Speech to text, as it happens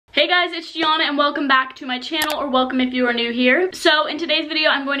Hey guys, it's Gianna and welcome back to my channel, or welcome if you are new here. So in today's video,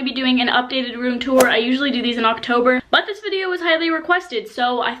 I'm going to be doing an updated room tour. I usually do these in October, but this video was highly requested,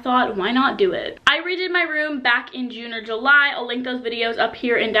 so I thought, why not do it? I redid my room back in June or July. I'll link those videos up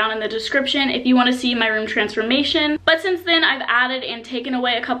here and down in the description if you want to see my room transformation. But since then, I've added and taken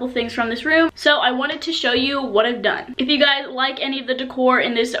away a couple things from this room, so I wanted to show you what I've done. If you guys like any of the decor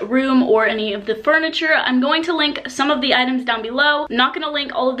in this room or any of the furniture, I'm going to link some of the items down below. I'm not going to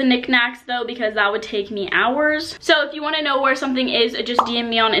link all of the knickknacks though, because that would take me hours. So if you want to know where something is, just DM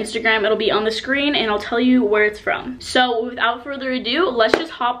me on Instagram. It'll be on the screen and I'll tell you where it's from. So without further ado, let's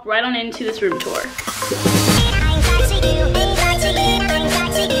just hop right on into this room tour.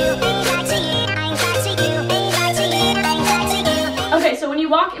 Okay, so when you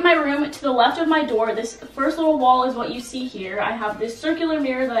walk in my room, to the left of my door, this first little wall is what you see here. I have this circular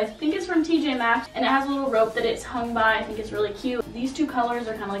mirror that I think is from TJ Maxx, and it has a little rope that it's hung by. I think it's really cute. These two colors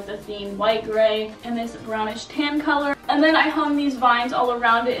are kind of like the theme, white, gray, and this brownish tan color. And then I hung these vines all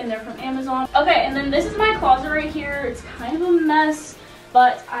around it, and they're from Amazon. Okay, and then this is my closet right here. It's kind of a mess,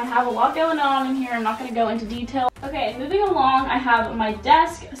 but I have a lot going on in here. I'm not going to go into detail. Okay, moving along, I have my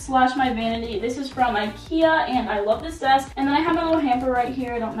desk slash my vanity. This is from IKEA, and I love this desk. And then I have my little hamper right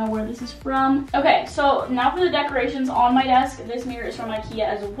here. I don't know where this is from. Okay, so now for the decorations on my desk. This mirror is from IKEA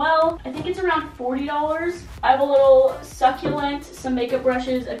as well. I think it's around $40. I have a little succulent, some makeup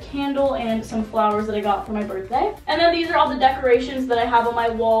brushes, a candle, and some flowers that I got for my birthday. And then these are all the decorations that I have on my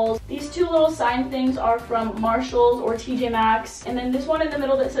walls. These two little sign things are from Marshalls or TJ Maxx. And then this one in the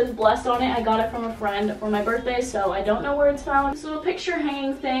middle that says blessed on it, I got it from a friend for my birthday, so I don't know where it's found. This little picture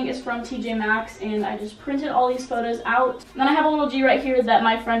hanging thing is from TJ Maxx, and I just printed all these photos out. And then I have a little G right here that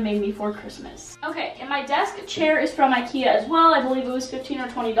my friend made me for Christmas. Okay, and my desk chair is from IKEA as well. I believe it was $15 or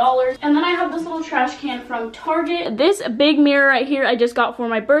 $20. And then I have this little trash can from Target. This big mirror right here I just got for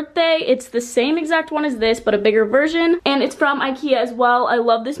my birthday. It's the same exact one as this, but a bigger version. And it's from IKEA as well. I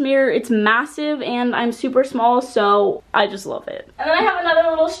love this mirror. It's massive, and I'm super small, so I just love it. And then I have another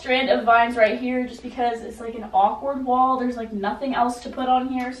little strand of vines right here just because it's like an awkward wall. There's like nothing else to put on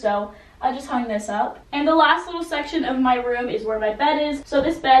here, so I just hung this up. And the last little section of my room is where my bed is. So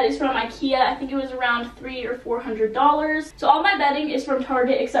this bed is from IKEA. I think it was around $300 or $400. So all my bedding is from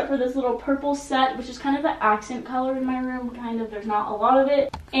Target except for this little purple set, which is kind of the accent color in my room. Kind of, there's not a lot of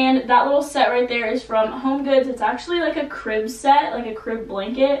it. And that little set right there is from Home Goods. It's actually like a crib set, like a crib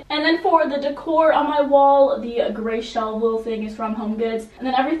blanket. And then for the decor on my wall, the gray shelf little thing is from Home Goods. And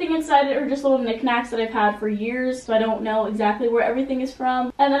then everything inside it are just little knickknacks that I've had for years, so I don't know exactly where everything is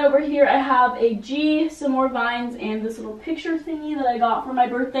from. And then over here I have a G, some more vines, and this little picture thingy that I got for my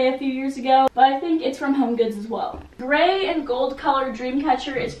birthday a few years ago, but I think it's from Home Goods as well. Gray and gold color dream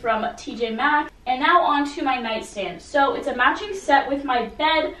catcher is from TJ Maxx. And now on to my nightstand. So it's a matching set with my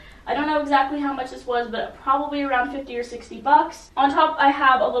bed. I don't know exactly how much this was, but probably around 50 or 60 bucks. On top, I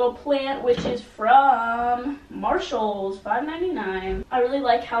have a little plant, which is from Marshalls, $5.99. I really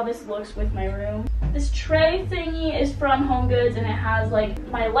like how this looks with my room. This tray thingy is from Home Goods, and it has like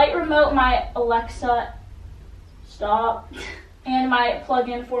my light remote, my Alexa, stop, and my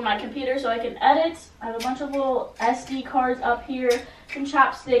plug-in for my computer so I can edit. I have a bunch of little SD cards up here, some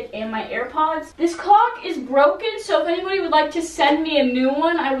chapstick, and my AirPods. This clock is broken, so if anybody would like to send me a new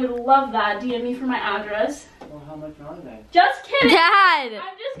one, I would love that. DM me for my address. Well, how much are they? Just kidding! Dad!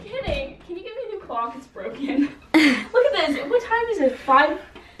 I'm just kidding. Can you give me a new clock? It's broken. Look at this. What time is it? 5?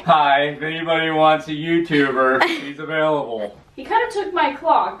 Hi, if anybody wants a YouTuber, he's available. He kind of took my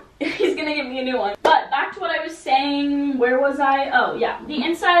clock. He's gonna give me a new one. But back to what I was saying. Where was I? Oh, yeah. The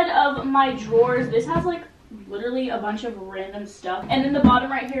inside of my drawers, this has like literally a bunch of random stuff. And then the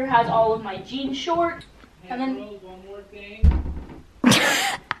bottom right here has all of my jean shorts. And then one more thing.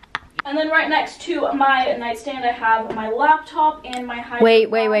 And then right next to my nightstand, I have my laptop and my hydro.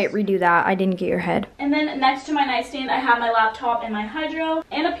 Wait, redo that. I didn't get your head. And then next to my nightstand, I have my laptop and my hydro.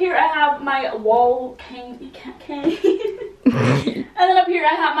 And up here, I have my wall And then up here,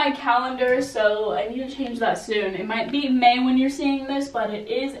 I have my calendar, so I need to change that soon. It might be May when you're seeing this, but it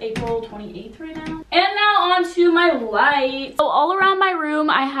is April 28th right now. And now on to my lights. So all around my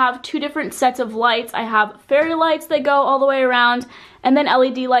room, I have two different sets of lights. I have fairy lights that go all the way around, and then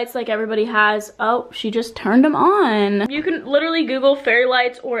LED lights like everybody has. Oh, she just turned them on. You can literally Google fairy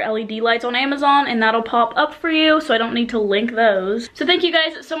lights or LED lights on Amazon and that'll pop up for you, so I don't need to link those. So thank you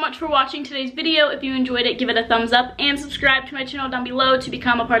guys so much for watching today's video. If you enjoyed it, give it a thumbs up and subscribe to my channel down below to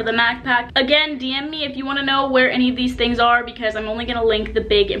become a part of the Mac Pack. Again, DM me if you want to know where any of these things are, because I'm only going to link the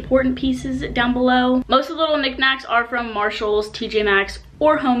big important pieces down below. Most of the little knickknacks are from Marshalls, TJ Maxx,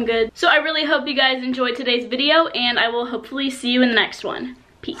 or Home Goods. So I really hope you guys enjoyed today's video, and I will hopefully see you in the next one.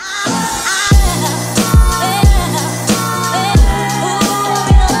 Peace.